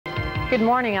Good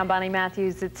morning, I'm Bonnie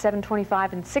Matthews. It's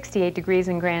 7:25 and 68 degrees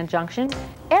in Grand Junction.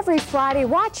 Every Friday,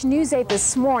 watch News 8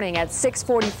 This Morning at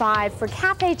 6:45 for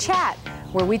Cafe Chat,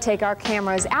 where we take our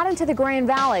cameras out into the Grand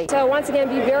Valley. So once again,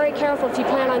 be very careful if you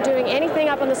plan on doing anything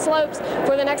up on the slopes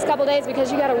for the next couple days, because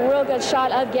you got a real good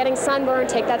shot of getting sunburned.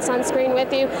 Take that sunscreen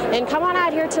with you and come on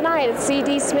out here tonight at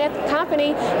C.D. Smith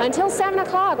Company until 7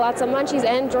 o'clock. Lots of munchies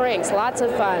and drinks. Lots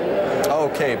of fun.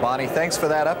 Okay, Bonnie, thanks for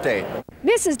that update.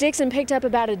 Mrs. Dixon picked up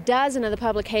about a dozen of the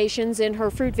publications in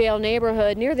her Fruitvale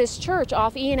neighborhood near this church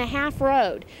off E.5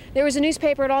 Road. There was a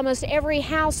newspaper at almost every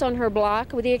house on her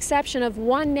block, with the exception of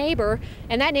one neighbor,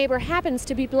 and that neighbor happens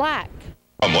to be black.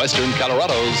 From Western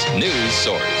Colorado's news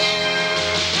source.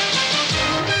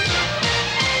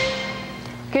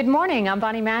 Good morning, I'm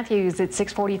Bonnie Matthews. It's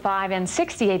 6:45 and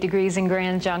 68 degrees in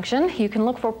Grand Junction. You can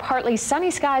look for partly sunny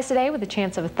skies today with a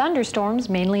chance of thunderstorms,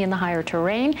 mainly in the higher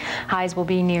terrain. Highs will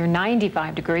be near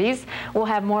 95 degrees. We'll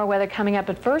have more weather coming up,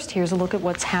 but first, here's a look at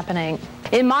what's happening.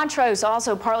 In Montrose,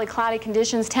 also partly cloudy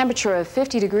conditions, temperature of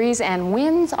 50 degrees, and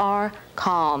winds are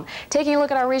calm. Taking a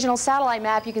look at our regional satellite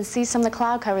map, you can see some of the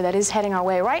cloud cover that is heading our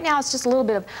way. Right now, it's just a little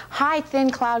bit of high, thin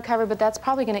cloud cover, but that's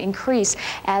probably going to increase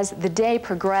as the day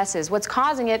progresses. What's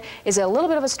causing it is a little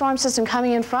bit of a storm system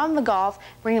coming in from the Gulf,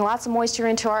 bringing lots of moisture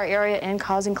into our area and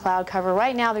causing cloud cover.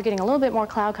 Right now, they're getting a little bit more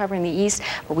cloud cover in the east,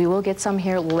 but we will get some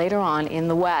here later on in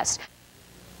the west.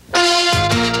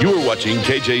 You are watching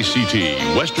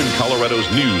KJCT, Western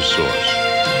Colorado's news source.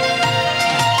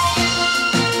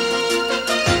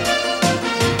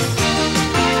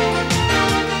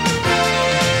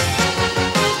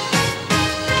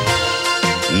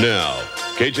 Now,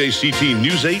 KJCT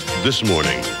News 8 This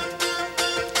Morning.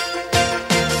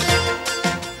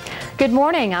 Good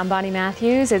morning, I'm Bonnie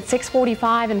Matthews. It's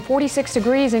 6:45 and 46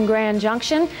 degrees in Grand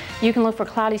Junction. You can look for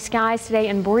cloudy skies today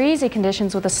and breezy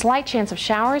conditions with a slight chance of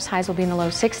showers. Highs will be in the low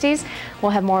 60s.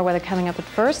 We'll have more weather coming up, but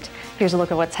first, here's a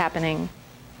look at what's happening.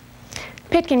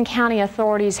 Pitkin County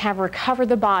authorities have recovered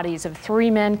the bodies of 3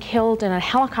 men killed in a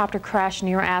helicopter crash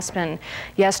near Aspen.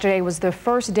 Yesterday was the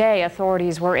first day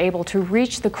authorities were able to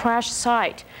reach the crash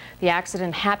site. The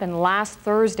accident happened last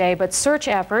Thursday, but search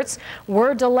efforts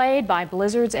were delayed by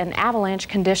blizzards and avalanche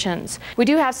conditions. We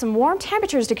do have some warm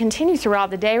temperatures to continue throughout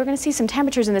the day. We're going to see some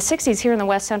temperatures in the 60s here in the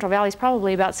West Central Valleys,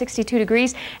 probably about 62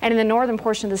 degrees, and in the northern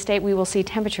portion of the state we will see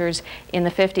temperatures in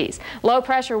the 50s. Low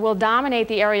pressure will dominate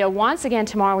the area once again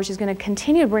tomorrow, which is going to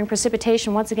continue to bring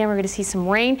precipitation. Once again, we're going to see some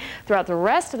rain throughout the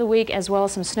rest of the week, as well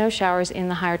as some snow showers in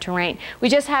the higher terrain. We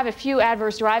just have a few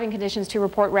adverse driving conditions to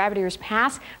report. Rabbit Ears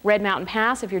Pass, Red Mountain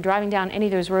Pass. If you're driving down any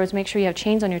of those roads, make sure you have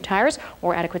chains on your tires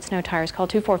or adequate snow tires. Call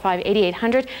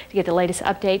 245-8800 to get the latest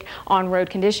update on road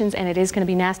conditions, and it is going to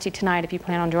be nasty tonight if you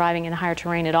plan on driving in the higher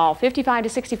terrain at all. 55 to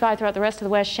 65 throughout the rest of the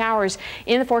west. Showers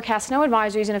in the forecast. Snow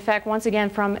advisories in effect once again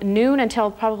from noon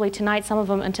until probably tonight, some of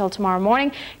them until tomorrow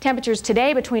morning. Temperatures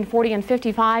today between 40 and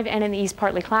 55, and in the east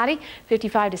partly cloudy,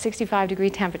 55 to 65 degree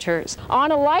temperatures.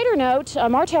 On a lighter note,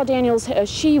 Martell Daniels,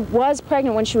 she was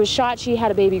pregnant when she was shot. She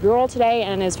had a baby girl today,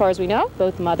 and as far as we know,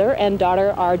 both mother and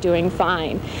daughter are doing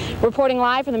fine. Reporting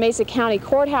live from the Mesa County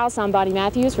Courthouse, I'm Bonnie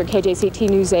Matthews for KJCT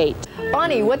News 8.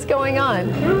 Bonnie, what's going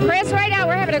on? Chris, right now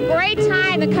we're having a great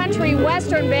time. The country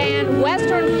western band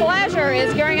Western Pleasure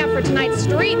is gearing up for tonight's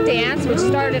street dance, which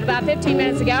started about 15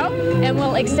 minutes ago and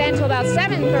will extend to about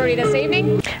 7:30 this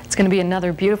evening. It's going to be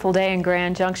another beautiful day in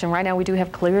Grand Junction. Right now we do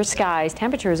have clear skies.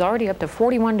 Temperature is already up to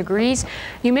 41 degrees.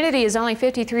 Humidity is only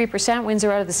 53%. Winds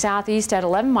are out of the southeast at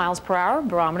 11 miles per hour.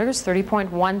 Barometers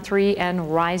 30.13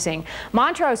 and rising.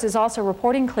 Montrose is also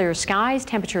reporting clear skies.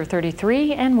 Temperature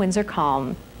 33 and winds are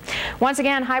calm. Once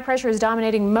again, high pressure is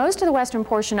dominating most of the western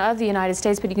portion of the United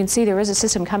States, but you can see there is a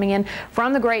system coming in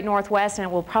from the great northwest, and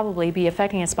it will probably be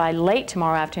affecting us by late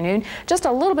tomorrow afternoon. Just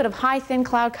a little bit of high, thin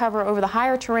cloud cover over the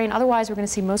higher terrain. Otherwise, we're going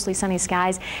to see mostly sunny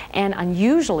skies and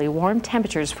unusually warm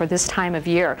temperatures for this time of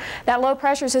year. That low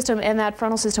pressure system and that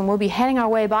frontal system will be heading our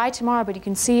way by tomorrow, but you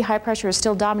can see high pressure is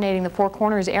still dominating the Four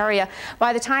Corners area.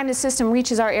 By the time the system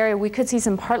reaches our area, we could see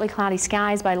some partly cloudy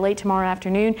skies by late tomorrow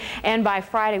afternoon, and by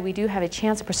Friday, we do have a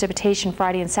chance of precipitation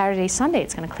Friday and Saturday. Sunday,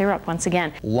 it's going to clear up once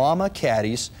again. Llama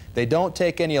caddies. They don't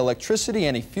take any electricity,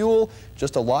 any fuel,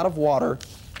 just a lot of water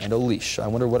and a leash. I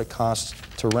wonder what it costs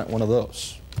to rent one of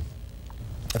those.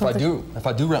 If I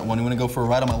do rent one, you want to go for a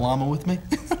ride on my llama with me?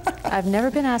 I've never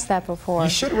been asked that before. You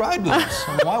should ride with us.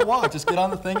 Why walk? Just get on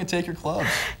the thing and take your clubs.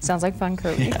 Sounds like fun,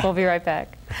 Kirby. Yeah. We'll be right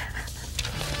back.